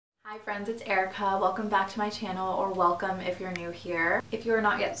Hi friends, it's Erica. Welcome back to my channel, or welcome if you're new here. If you are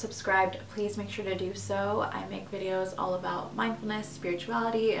not yet subscribed, please make sure to do so. I make videos all about mindfulness,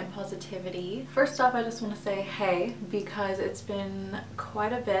 spirituality, and positivity. First off, I just want to say hey, because it's been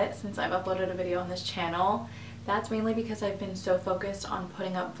quite a bit since I've uploaded a video on this channel. That's mainly because I've been so focused on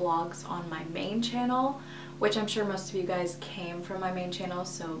putting up vlogs on my main channel, which I'm sure most of you guys came from my main channel,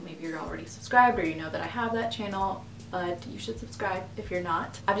 so maybe you're already subscribed or you know that I have that channel, but you should subscribe if you're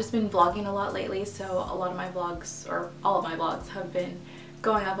not. I've just been vlogging a lot lately, so a lot of my vlogs, or all of my vlogs, have been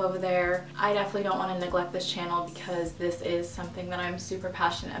going up over there. I definitely don't want to neglect this channel because this is something that I'm super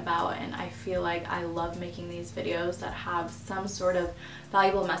passionate about, and I feel like I love making these videos that have some sort of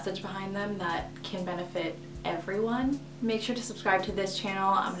valuable message behind them that can benefit everyone. Make sure to subscribe to this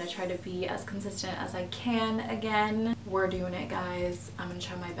channel. I'm going to try to be as consistent as I can again. We're doing it, guys. I'm going to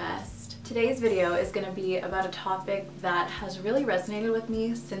try my best. Today's video is going to be about a topic that has really resonated with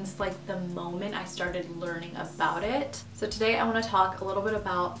me since like the moment I started learning about it. So today I want to talk a little bit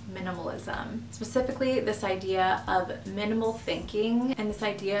about minimalism, specifically this idea of minimal thinking and this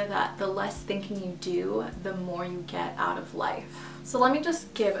idea that the less thinking you do, the more you get out of life. So let me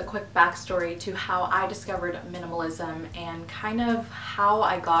just give a quick backstory to how I discovered minimalism and kind of how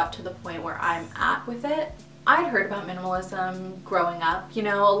I got to the point where I'm at with it. I'd heard about minimalism growing up, you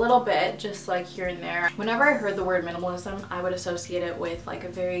know, a little bit, just like here and there. Whenever I heard the word minimalism, I would associate it with like a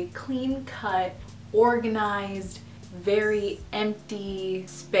very clean-cut, organized, very empty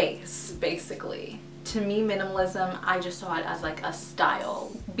space, basically. To me, minimalism, I just saw it as like a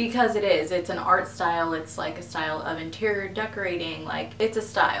style, because it is. It's an art style. It's like a style of interior decorating. Like, it's a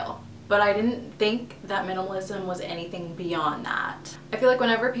style. But I didn't think that minimalism was anything beyond that. I feel like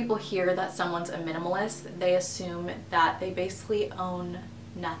whenever people hear that someone's a minimalist, they assume that they basically own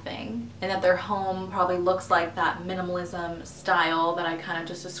nothing and that their home probably looks like that minimalism style that I kind of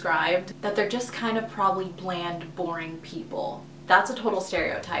just described, that they're just kind of probably bland, boring people. That's a total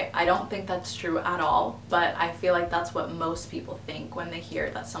stereotype. I don't think that's true at all, but I feel like that's what most people think when they hear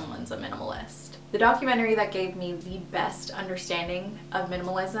that someone's a minimalist. The documentary that gave me the best understanding of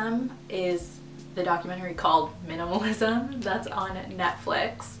minimalism is the documentary called Minimalism that's on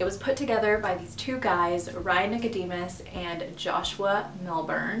Netflix. It was put together by these two guys, Ryan Nicodemus and Joshua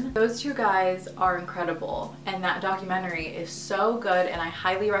Milburn. Those two guys are incredible, and that documentary is so good and I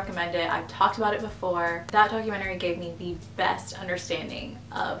highly recommend it. I've talked about it before. That documentary gave me the best understanding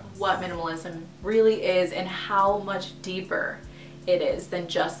of what minimalism really is and how much deeper it is than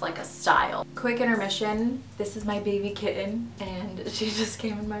just like a style. Quick intermission. This is my baby kitten and she just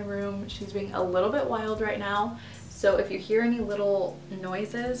came in my room. She's being a little bit wild right now, so if you hear any little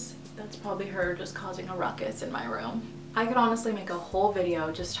noises, that's probably her just causing a ruckus in my room. I could honestly make a whole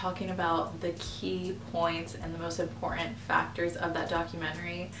video just talking about the key points and the most important factors of that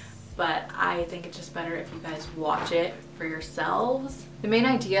documentary, but I think it's just better if you guys watch it for yourselves. The main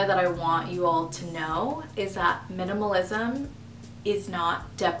idea that I want you all to know is that minimalism is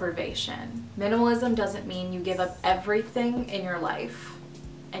not deprivation. Minimalism doesn't mean you give up everything in your life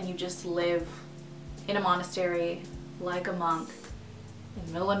and you just live in a monastery like a monk in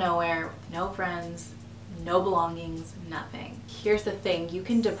the middle of nowhere with no friends, no belongings, nothing. Here's the thing, you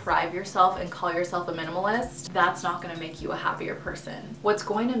can deprive yourself and call yourself a minimalist. That's not going to make you a happier person. What's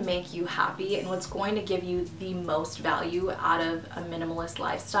going to make you happy and what's going to give you the most value out of a minimalist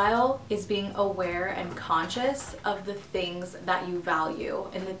lifestyle is being aware and conscious of the things that you value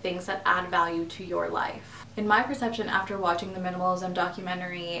and the things that add value to your life. In my perception, after watching the Minimalism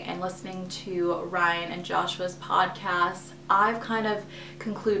documentary and listening to Ryan and Joshua's podcast, I've kind of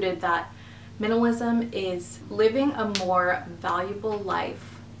concluded that minimalism is living a more valuable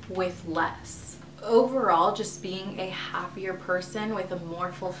life with less. Overall, just being a happier person with a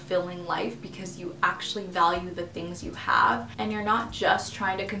more fulfilling life because you actually value the things you have and you're not just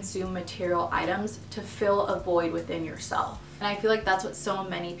trying to consume material items to fill a void within yourself. And I feel like that's what so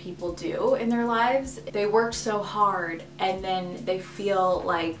many people do in their lives. They work so hard and then they feel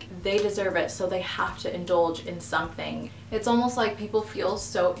like they deserve it, so they have to indulge in something. It's almost like people feel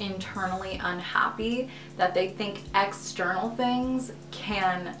so internally unhappy that they think external things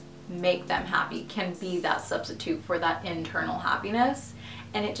can make them happy, can be that substitute for that internal happiness.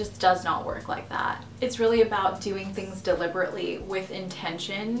 And it just does not work like that. It's really about doing things deliberately with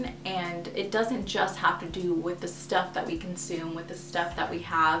intention, and it doesn't just have to do with the stuff that we consume, with the stuff that we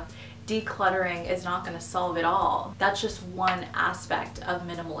have. Decluttering is not going to solve it all. That's just one aspect of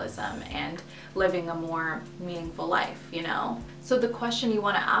minimalism and living a more meaningful life, you know? So the question you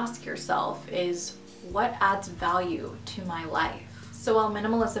want to ask yourself is, what adds value to my life? So while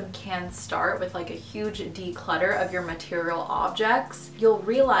minimalism can start with like a huge declutter of your material objects, you'll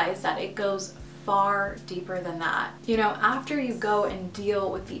realize that it goes far deeper than that. You know, after you go and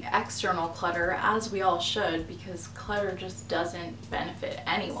deal with the external clutter, as we all should, because clutter just doesn't benefit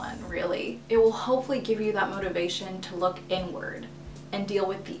anyone really, it will hopefully give you that motivation to look inward and deal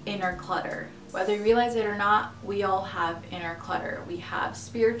with the inner clutter. Whether you realize it or not, we all have inner clutter. We have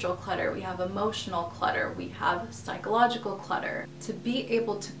spiritual clutter, we have emotional clutter, we have psychological clutter. To be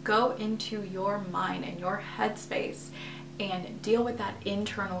able to go into your mind and your headspace and deal with that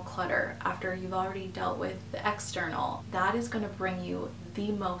internal clutter after you've already dealt with the external, that is going to bring you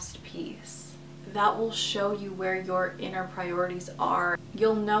the most peace. That will show you where your inner priorities are.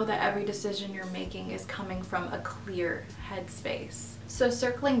 You'll know that every decision you're making is coming from a clear headspace. So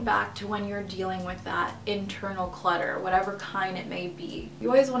circling back to when you're dealing with that internal clutter, whatever kind it may be, you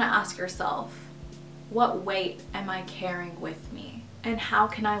always want to ask yourself, what weight am I carrying with me? And how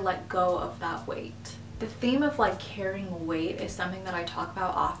can I let go of that weight? The theme of like carrying weight is something that I talk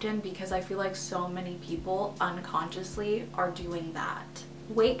about often because I feel like so many people unconsciously are doing that.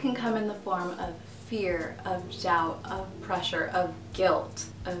 Weight can come in the form of fear, of doubt, of pressure, of guilt,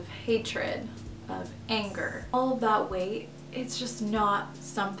 of hatred, of anger. All of that weight, it's just not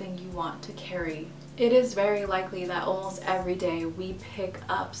something you want to carry. It is very likely that almost every day we pick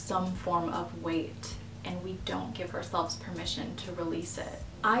up some form of weight and we don't give ourselves permission to release it.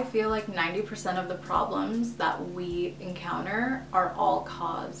 I feel like 90% of the problems that we encounter are all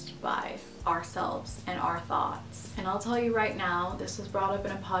caused by ourselves and our thoughts. And I'll tell you right now, this was brought up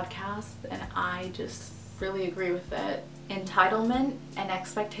in a podcast and I just really agree with it. Entitlement and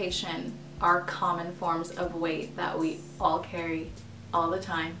expectation are common forms of weight that we all carry all the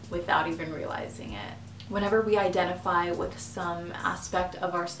time without even realizing it. Whenever we identify with some aspect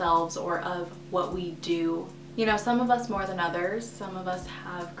of ourselves or of what we do, you know, some of us more than others, some of us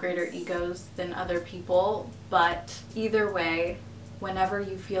have greater egos than other people, but either way, whenever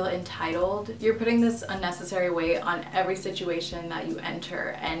you feel entitled, you're putting this unnecessary weight on every situation that you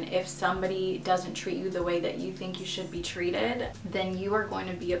enter. And if somebody doesn't treat you the way that you think you should be treated, then you are going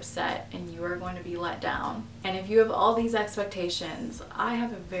to be upset and you are going to be let down. And if you have all these expectations, I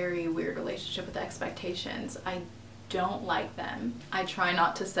have a very weird relationship with expectations. I don't like them. I try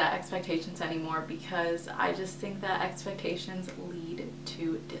not to set expectations anymore because I just think that expectations lead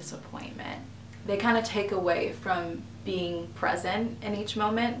to disappointment. They kind of take away from being present in each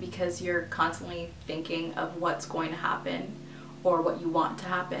moment because you're constantly thinking of what's going to happen or what you want to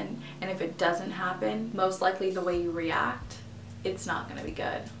happen. And if it doesn't happen, most likely the way you react, it's not going to be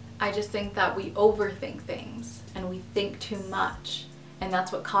good. I just think that we overthink things and we think too much. And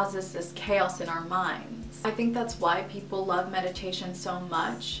that's what causes this chaos in our minds. I think that's why people love meditation so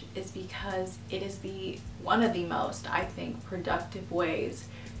much, is because it is one of the most, I think, productive ways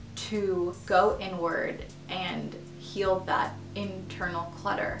to go inward and heal that internal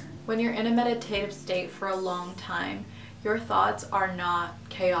clutter. When you're in a meditative state for a long time, your thoughts are not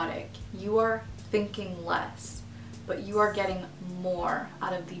chaotic. You are thinking less, but you are getting more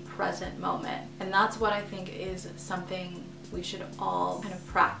out of the present moment. And that's what I think is something we should all kind of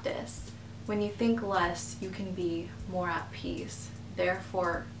practice. When you think less, you can be more at peace,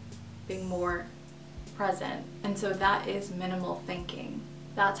 therefore being more present. And so that is minimal thinking.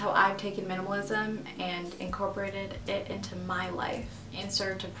 That's how I've taken minimalism and incorporated it into my life and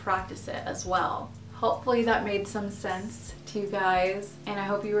started to practice it as well. Hopefully that made some sense to you guys, and I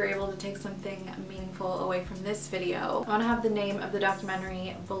hope you were able to take something meaningful away from this video. I want to have the name of the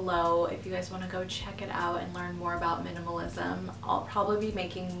documentary below if you guys want to go check it out and learn more about minimalism. I'll probably be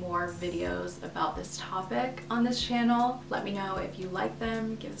making more videos about this topic on this channel. Let me know if you like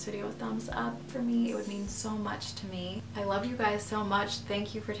them. Give this video a thumbs up for me. It would mean so much to me. I love you guys so much.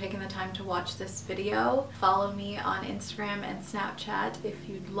 Thank you for taking the time to watch this video. Follow me on Instagram and Snapchat if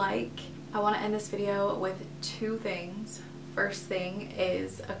you'd like. I want to end this video with two things. First thing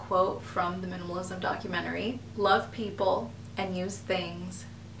is a quote from the Minimalism documentary. Love people and use things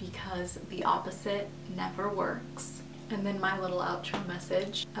because the opposite never works. And then my little outro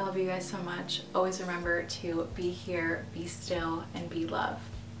message. I love you guys so much. Always remember to be here, be still, and be love.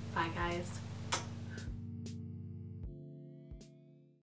 Bye guys.